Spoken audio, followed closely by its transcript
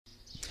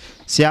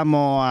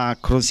Siamo a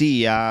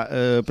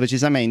CROSIA,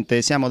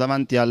 precisamente siamo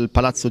davanti al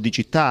Palazzo di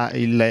Città,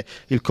 il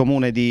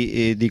comune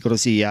di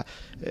CROSIA.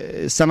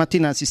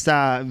 Stamattina si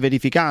sta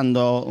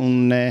verificando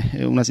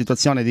una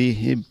situazione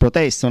di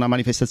protesta, una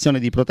manifestazione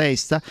di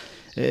protesta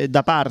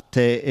da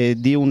parte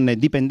di un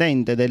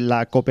dipendente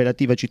della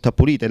cooperativa Citta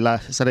Pulita,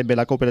 sarebbe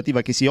la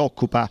cooperativa che si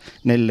occupa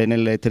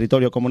nel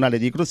territorio comunale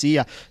di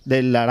CROSIA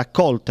della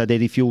raccolta dei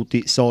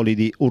rifiuti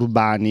solidi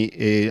urbani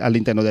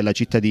all'interno della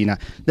cittadina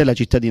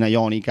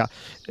ionica.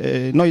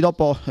 Noi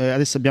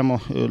adesso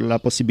abbiamo la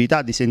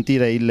possibilità di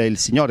sentire il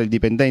signore, il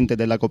dipendente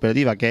della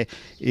cooperativa che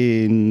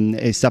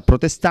sta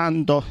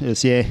protestando,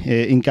 si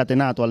è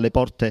incatenato alla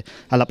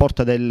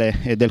porta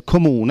del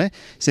comune.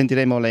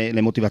 Sentiremo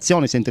le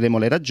motivazioni, sentiremo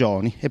le ragioni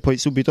e poi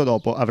subito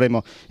dopo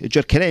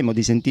cercheremo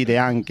di sentire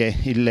anche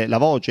la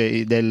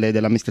voce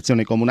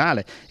dell'amministrazione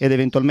comunale ed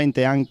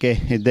eventualmente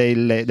anche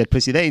del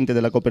presidente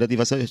della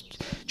cooperativa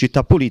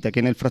Citta Pulita,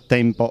 che nel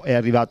frattempo è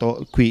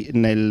arrivato qui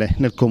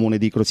nel comune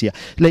di CROSIA.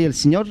 Lei è il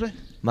signor?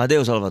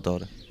 Madeo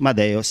Salvatore.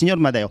 Madeo. Signor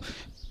Madeo,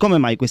 come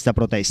mai questa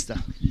protesta?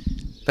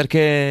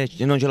 Perché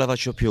non ce la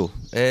faccio più.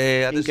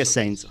 In che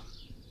senso?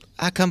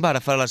 A campare,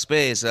 a fare la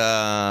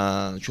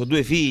spesa, ho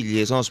 2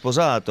 figli, sono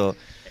sposato.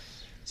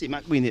 Sì, ma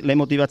quindi le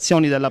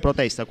motivazioni della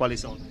protesta quali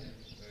sono?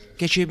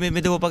 Che mi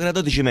devo pagare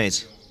 12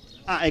 mesi.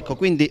 Ah, ecco,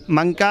 quindi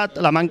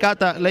la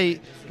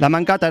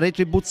mancata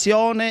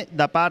retribuzione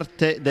da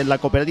parte della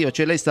cooperativa,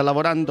 cioè lei sta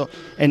lavorando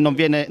e non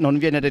viene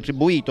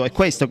retribuito, è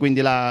questa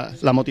quindi la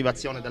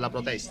motivazione della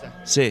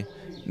protesta? Sì,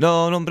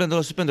 no, non prendo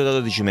lo stipendio da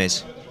 12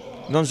 mesi,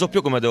 non so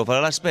più come devo fare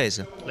la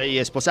spesa. Lei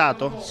è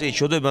sposato? Sì,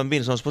 ho 2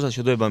 bambini, sono sposato,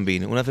 ho 2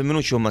 bambini, una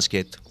femminuccia e un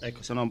maschietto.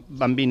 Ecco, sono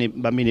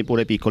bambini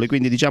pure piccoli,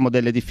 quindi diciamo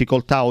delle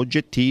difficoltà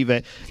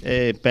oggettive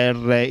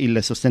per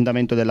il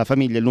sostentamento della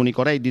famiglia. È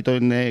l'unico reddito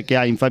che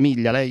ha in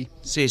famiglia lei?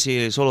 Sì,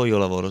 solo io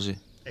lavoro, sì.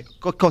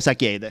 Ecco, cosa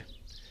chiede?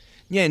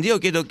 Niente, io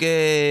chiedo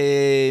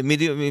che mi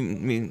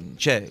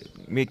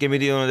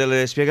diano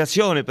delle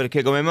spiegazioni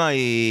perché come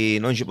mai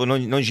non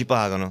ci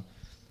pagano.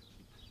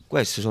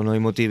 Questi sono i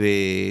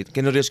motivi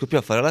che non riesco più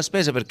a fare la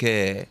spesa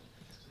perché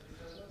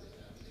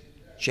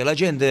la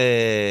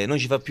gente non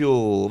ci fa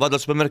più. Vado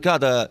al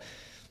supermercato,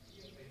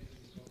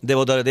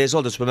 devo dare dei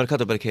soldi al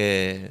supermercato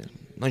perché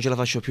non ce la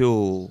faccio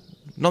più.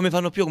 Non mi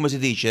fanno più, come si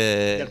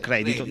dice, del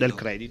credito.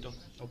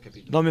 Ho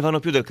capito. Non mi fanno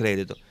più del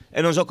credito e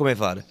non so come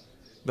fare.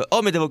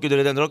 O mi devo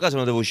chiudere dentro la casa e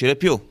non devo uscire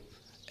più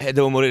e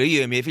devo morire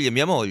io, i miei figli e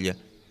mia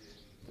moglie.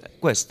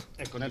 Questo.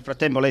 Ecco, nel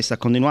frattempo lei sta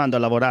continuando a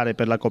lavorare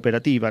per la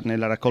cooperativa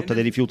nella raccolta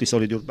dei rifiuti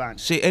solidi urbani?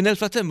 Sì, e nel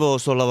frattempo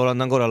sto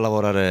lavorando ancora a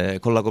lavorare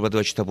con la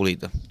cooperativa Citta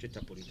Pulita.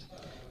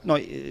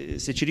 Noi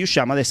se ci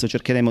riusciamo adesso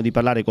cercheremo di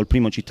parlare col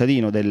primo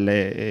cittadino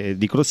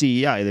di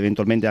CROSIA ed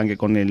eventualmente anche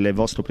con il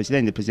vostro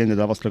presidente, il presidente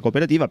della vostra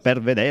cooperativa,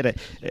 per vedere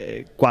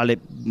quale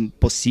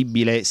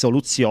possibile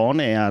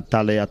soluzione a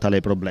tale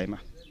problema.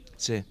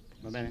 Sì.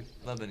 Va bene?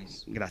 Va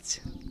benissimo.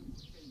 Grazie.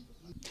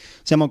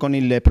 Siamo con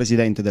il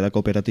presidente della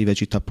cooperativa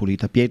Citta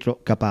Pulita,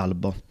 Pietro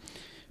Capalbo.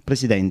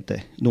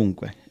 Presidente,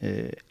 dunque,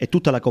 è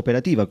tutta la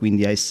cooperativa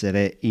quindi a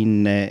essere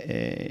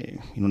in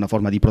una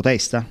forma di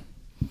protesta?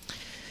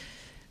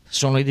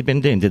 Sono i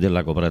dipendenti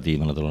della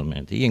cooperativa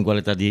naturalmente. Io in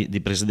qualità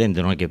di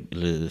presidente non è che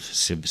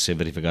si è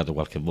verificato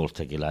qualche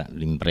volta che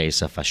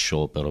l'impresa fa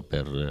sciopero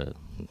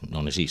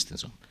non esiste,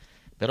 insomma.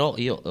 Però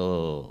io,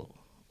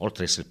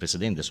 oltre ad essere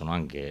presidente, sono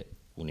anche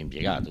un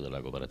impiegato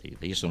della cooperativa.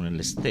 Io sono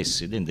nelle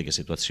stesse identiche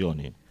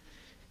situazioni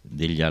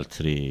degli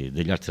altri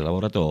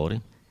lavoratori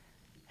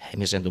e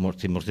mi sento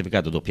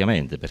mortificato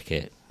doppiamente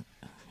perché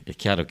è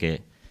chiaro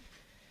che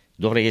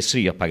dovrei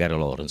essere io a pagare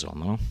loro,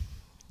 insomma, no?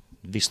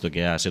 Visto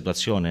che la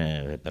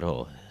situazione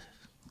però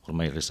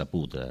ormai è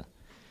risaputa,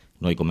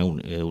 noi come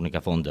unica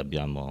fonte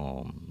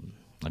abbiamo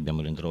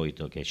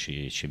l'introito che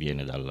ci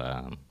viene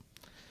dal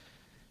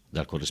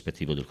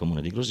corrispettivo del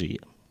comune di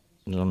CROSIA,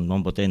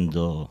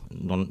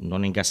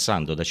 non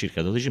incassando da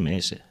circa 12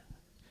 mesi,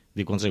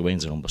 di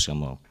conseguenza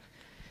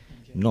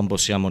non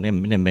possiamo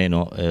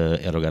nemmeno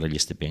erogare gli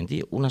stipendi.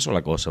 Io una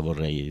sola cosa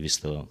vorrei,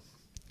 visto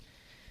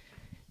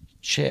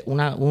c'è un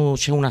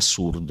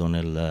assurdo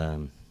nella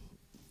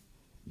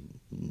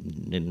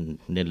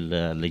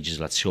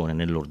legislazione,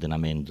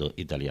 nell'ordinamento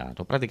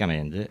italiano.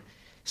 Praticamente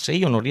se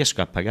io non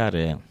riesco a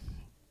pagare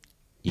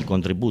i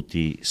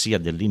contributi sia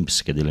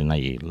dell'INPS che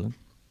dell'INAIL,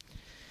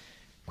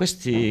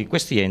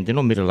 questi enti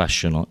non mi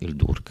rilasciano il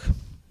DURC,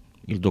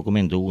 il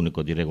documento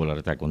unico di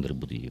regolarità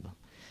contributiva.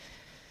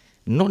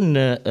 Non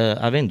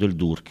avendo il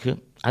DURC,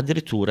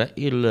 addirittura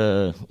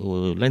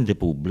l'ente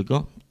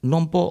pubblico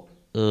non può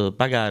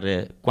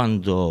pagare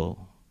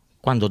quando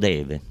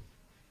deve.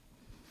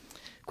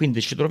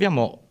 Quindi ci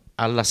troviamo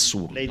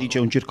all'assurdo. Lei dice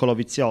un circolo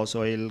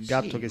vizioso, è il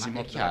gatto che si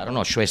morde. È chiaro,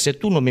 no? Cioè se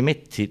tu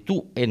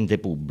ente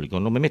pubblico,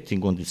 non mi metti in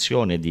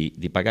condizione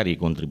di pagare i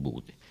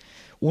contributi,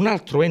 un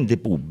altro ente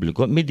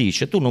pubblico mi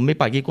dice tu non mi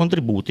paghi i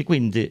contributi,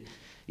 quindi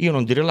io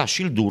non ti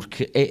rilascio il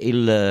DURC e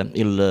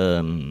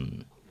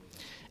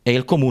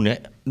il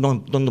comune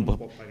non può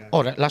pagare.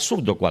 Ora,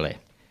 l'assurdo qual è?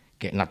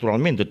 Che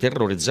naturalmente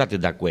terrorizzati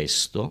da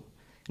questo,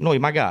 noi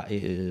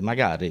magari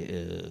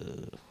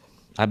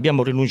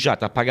abbiamo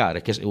rinunciato a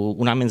pagare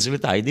una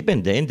mensilità ai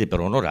dipendenti per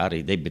onorare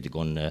i debiti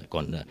con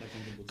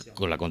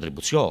la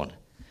contribuzione.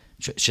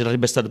 Cioè, ci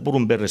sarebbe stato pure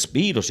un bel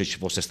respiro se ci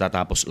fosse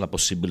stata la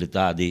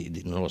possibilità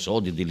non lo so,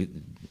 di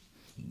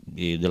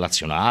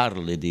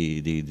relazionarli,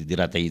 di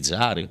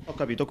rateizzare. Ho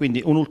capito,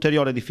 quindi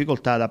un'ulteriore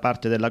difficoltà da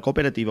parte della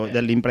cooperativa e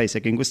delle imprese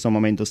che in questo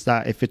momento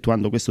sta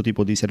effettuando questo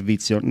tipo di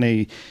servizio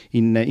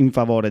in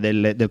favore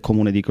del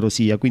comune di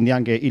CROSIA, quindi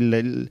anche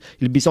il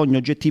bisogno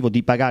oggettivo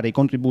di pagare i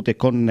contributi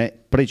con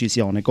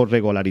precisione, con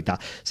regolarità.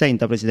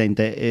 Senta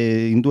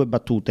Presidente, in due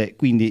battute,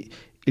 quindi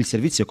il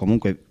servizio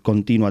comunque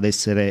continua ad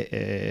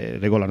essere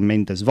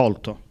regolarmente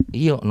svolto?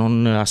 Io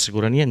non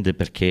assicuro niente,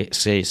 perché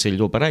se gli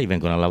operai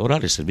vengono a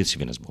lavorare il servizio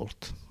viene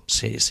svolto.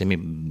 Se mi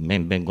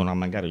vengono a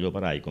mancare gli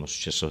operai, come è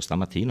successo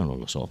stamattina, non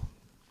lo so.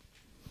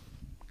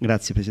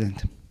 Grazie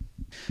Presidente.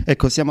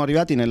 Ecco, siamo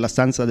arrivati nella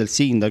stanza del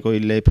sindaco.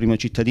 Il primo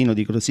cittadino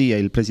di CROSIA,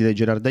 il presidente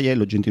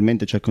Gerardaiello,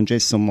 gentilmente ci ha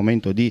concesso un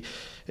momento di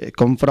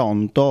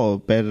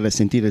confronto per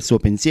sentire il suo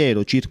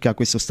pensiero circa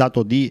questo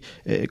stato di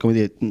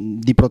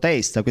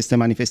protesta, queste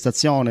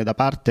manifestazioni da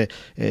parte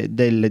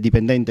del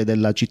dipendente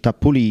della Città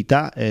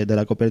Pulita,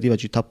 della cooperativa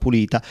Città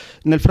Pulita.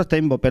 Nel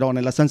frattempo però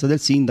nella stanza del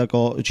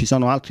sindaco ci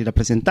sono altri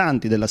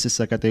rappresentanti della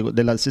stessa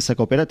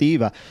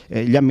cooperativa,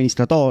 gli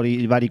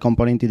amministratori, i vari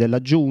componenti della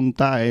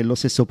giunta e lo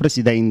stesso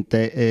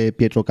presidente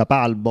Pietro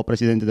Capalbo,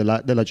 presidente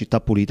della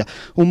Città Pulita.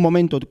 Un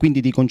momento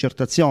quindi di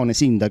concertazione,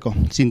 sindaco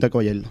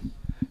Aiello.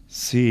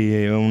 Sì,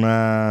 è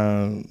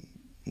una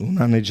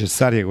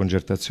necessaria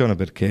concertazione,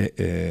 perché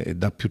è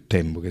da più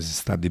tempo che si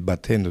sta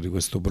dibattendo di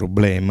questo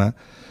problema,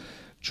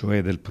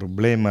 cioè del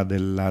problema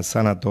della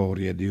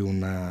sanatoria di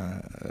un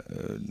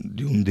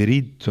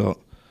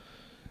diritto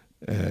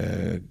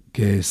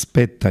che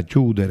spetta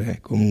chiudere,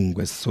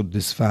 comunque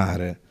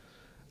soddisfare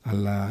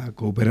alla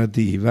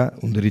cooperativa,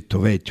 un diritto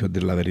vecchio, a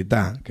dir la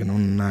verità, che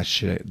non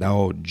nasce da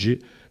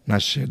oggi,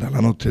 nasce dalla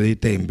notte dei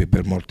tempi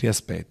per molti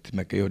aspetti,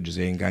 ma che oggi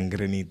si è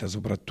ingangrenita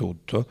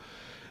soprattutto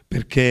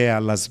perché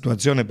alla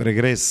situazione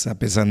pregressa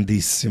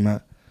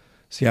pesantissima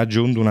si è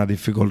aggiunta una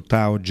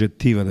difficoltà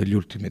oggettiva degli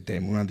ultimi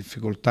tempi, una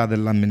difficoltà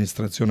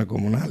dell'amministrazione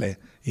comunale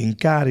in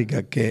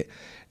carica, che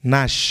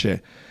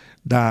nasce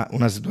da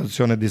una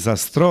situazione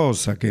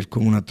disastrosa che il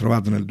Comune ha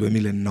trovato nel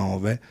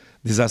 2009,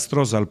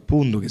 disastrosa al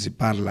punto che si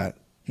parla,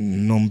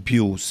 non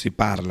più si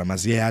parla, ma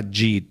si è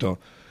agito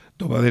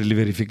dopo averli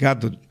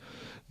verificato,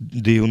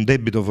 di un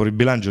debito fuori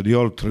bilancio di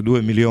oltre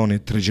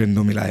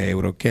 2.300.000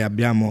 euro che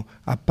abbiamo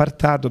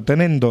appartato,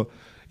 tenendo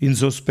in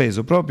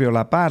sospeso proprio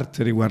la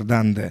parte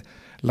riguardante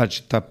la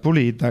Città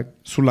Pulita,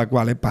 sulla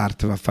quale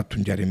parte va fatto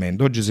un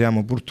chiarimento. Oggi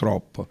siamo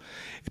purtroppo,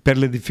 per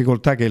le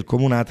difficoltà che il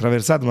Comune ha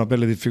attraversato, ma per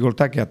le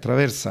difficoltà che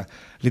attraversa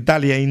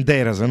l'Italia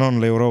intera, se non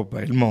l'Europa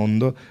e il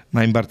mondo,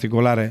 ma in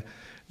particolare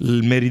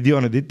il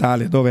meridione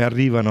d'Italia, dove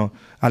arrivano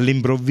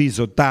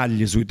all'improvviso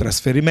tagli sui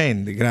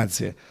trasferimenti,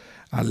 grazie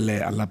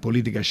alla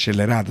politica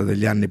scellerata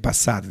degli anni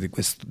passati,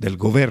 del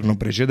governo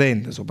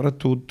precedente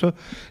soprattutto,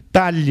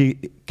 tagli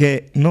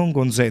che non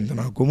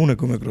consentono a un comune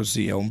come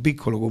CROSIA, un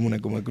piccolo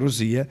comune come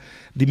CROSIA,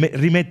 di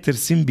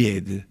rimettersi in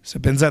piedi. Se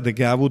pensate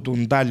che ha avuto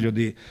un taglio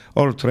di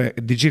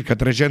circa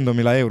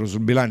 300.000 euro sul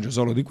bilancio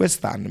solo di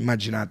quest'anno,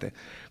 immaginate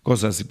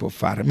cosa si può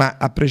fare. Ma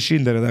a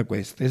prescindere da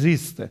questo,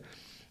 esiste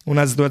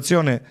una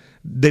situazione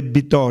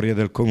debitoria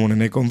del comune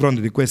nei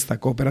confronti di questa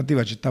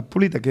cooperativa Città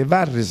Pulita che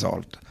va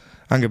risolta,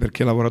 anche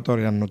perché i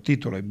lavoratori hanno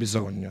titolo e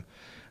bisogno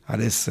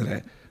ad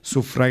essere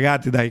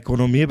suffragati da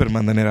economie per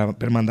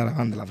mandare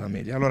avanti la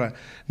famiglia. Allora,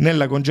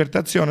 nella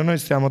concertazione noi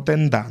stiamo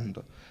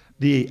tentando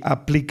di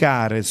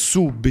applicare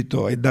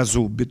subito e da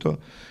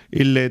subito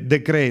il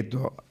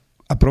decreto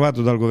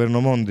approvato dal governo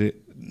Monti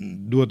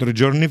 2 o 3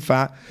 giorni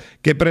fa,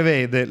 che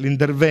prevede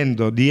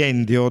l'intervento di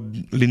enti o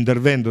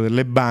l'intervento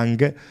delle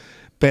banche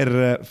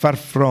per far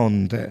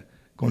fronte,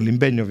 con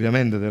l'impegno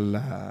ovviamente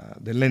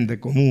dell'ente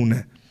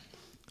comune,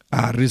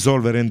 a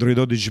risolvere entro i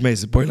 12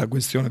 mesi poi la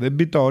questione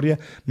debitoria,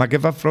 ma che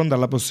fa fronte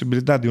alla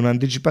possibilità di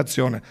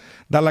un'anticipazione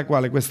dalla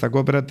quale questa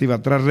cooperativa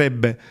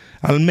trarrebbe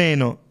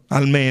almeno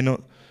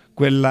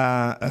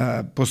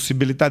quella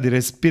possibilità di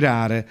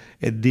respirare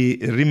e di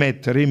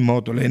rimettere in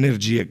moto le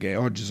energie che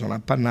oggi sono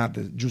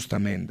appannate.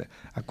 Giustamente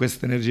a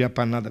queste energie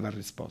appannate va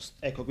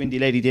risposta. Ecco, quindi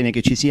lei ritiene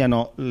che ci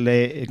siano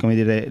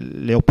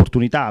le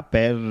opportunità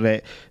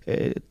per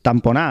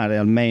tamponare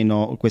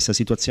almeno questa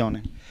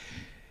situazione?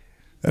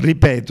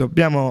 Ripeto,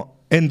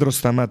 entro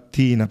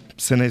stamattina,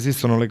 se ne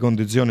esistono le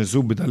condizioni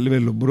subito a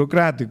livello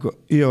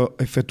burocratico, io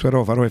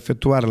farò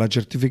effettuare la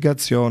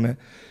certificazione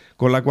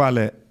con la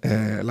quale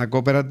la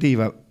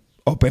cooperativa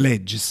Ope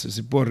Legis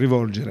si può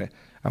rivolgere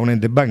a un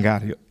ente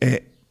bancario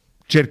e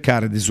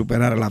cercare di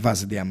superare la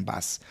fase di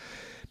impasse.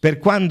 Per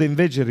quanto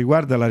invece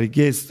riguarda la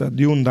richiesta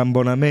di un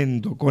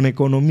tamponamento con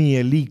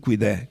economie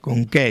liquide,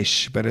 con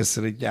cash per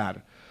essere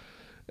chiaro,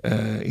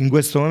 in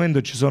questo momento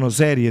ci sono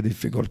serissime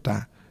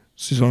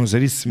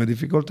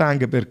difficoltà,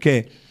 anche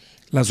perché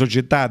la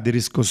società di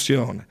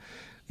riscossione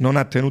non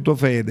ha tenuto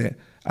fede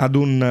ad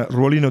un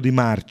ruolino di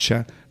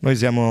marcia. Noi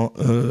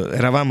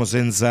eravamo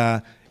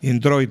senza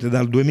introiti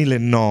dal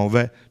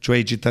 2009, cioè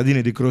i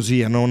cittadini di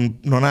CROSIA non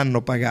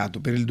hanno pagato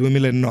per il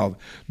 2009,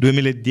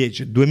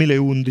 2010 e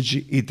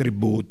 2011 i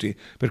tributi,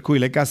 per cui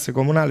le casse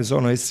comunali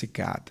sono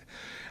essiccate.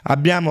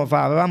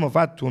 Avevamo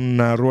fatto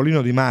un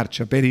ruolino di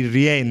marcia per il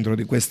rientro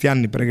di questi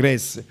anni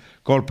pregressi,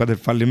 colpa del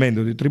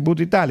fallimento di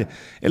Tributi Italia,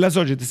 e la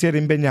Società si era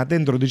impegnata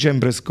entro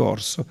dicembre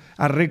scorso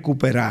a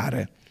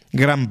recuperare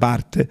gran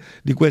parte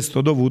di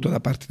questo dovuto da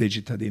parte dei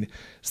cittadini.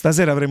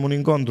 Stasera avremo un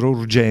incontro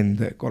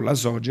urgente con la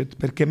Società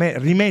perché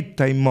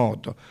rimetta in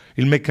moto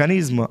il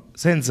meccanismo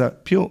senza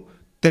più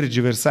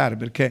tergiversare,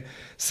 perché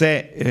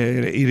se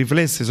i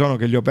riflessi sono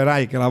che gli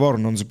operai che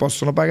lavorano non si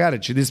possono pagare,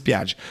 ci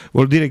dispiace,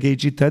 vuol dire che i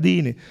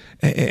cittadini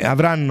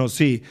avranno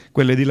sì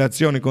quelle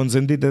dilazioni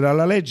consentite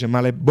dalla legge, ma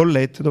le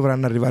bollette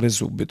dovranno arrivare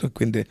subito e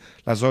quindi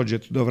la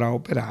Società dovrà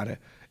operare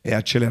e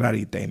accelerare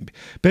i tempi.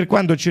 Per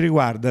quanto ci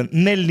riguarda,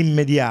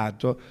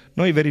 nell'immediato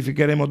noi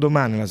verificheremo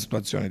domani la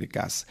situazione di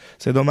cassa.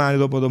 Se domani,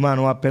 dopodomani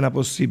o appena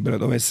possibile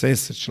dovesse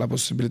esserci la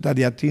possibilità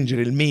di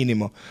attingere il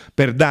minimo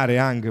per dare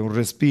anche un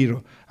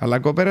respiro alla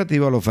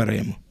cooperativa, lo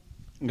faremo.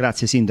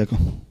 Grazie Sindaco.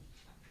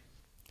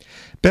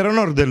 Per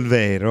onor del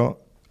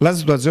vero, la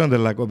situazione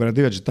della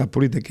cooperativa Città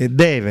Pulita, che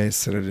deve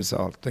essere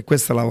risolta, e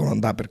questa è la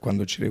volontà per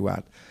quanto ci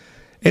riguarda,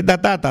 è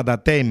datata da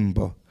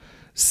tempo.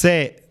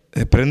 Se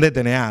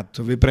prendetene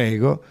atto, vi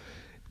prego,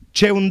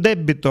 c'è un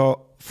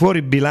debito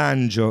fuori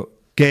bilancio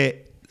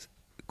che,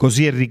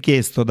 così è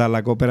richiesto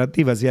dalla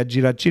cooperativa, si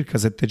aggira a circa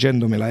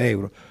 700.000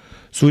 euro,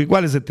 sui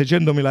quali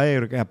 700.000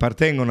 euro che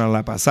appartengono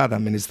alla passata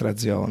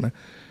amministrazione.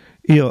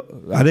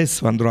 Io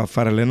adesso andrò a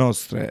fare le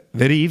nostre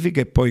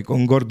verifiche e poi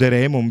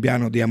concorderemo un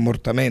piano di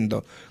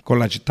ammortamento con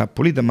la Città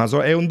Pulita, ma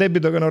è un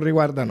debito che non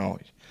riguarda noi.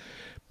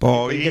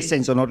 Poi, in che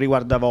senso non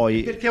riguarda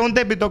voi? Perché è un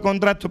debito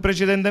contratto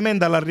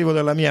precedentemente all'arrivo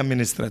della mia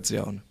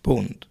amministrazione,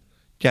 punto,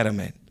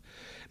 chiaramente.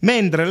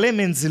 Mentre le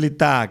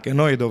mensilità che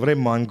noi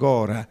dovremmo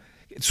ancora,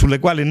 sulle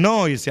quali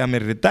noi siamo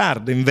in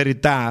ritardo, in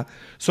verità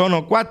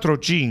sono 4 o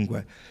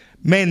 5,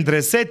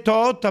 mentre 7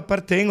 o 8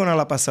 appartengono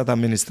alla passata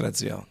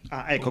amministrazione.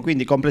 Ah, ecco,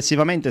 quindi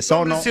complessivamente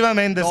sono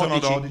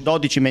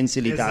 12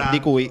 mensilità, esatto, di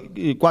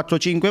cui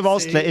 4-5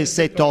 vostre e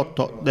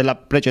 7-8 della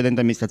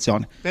precedente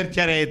amministrazione. Per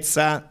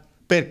chiarezza.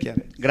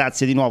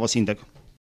 Grazie di nuovo Sindaco.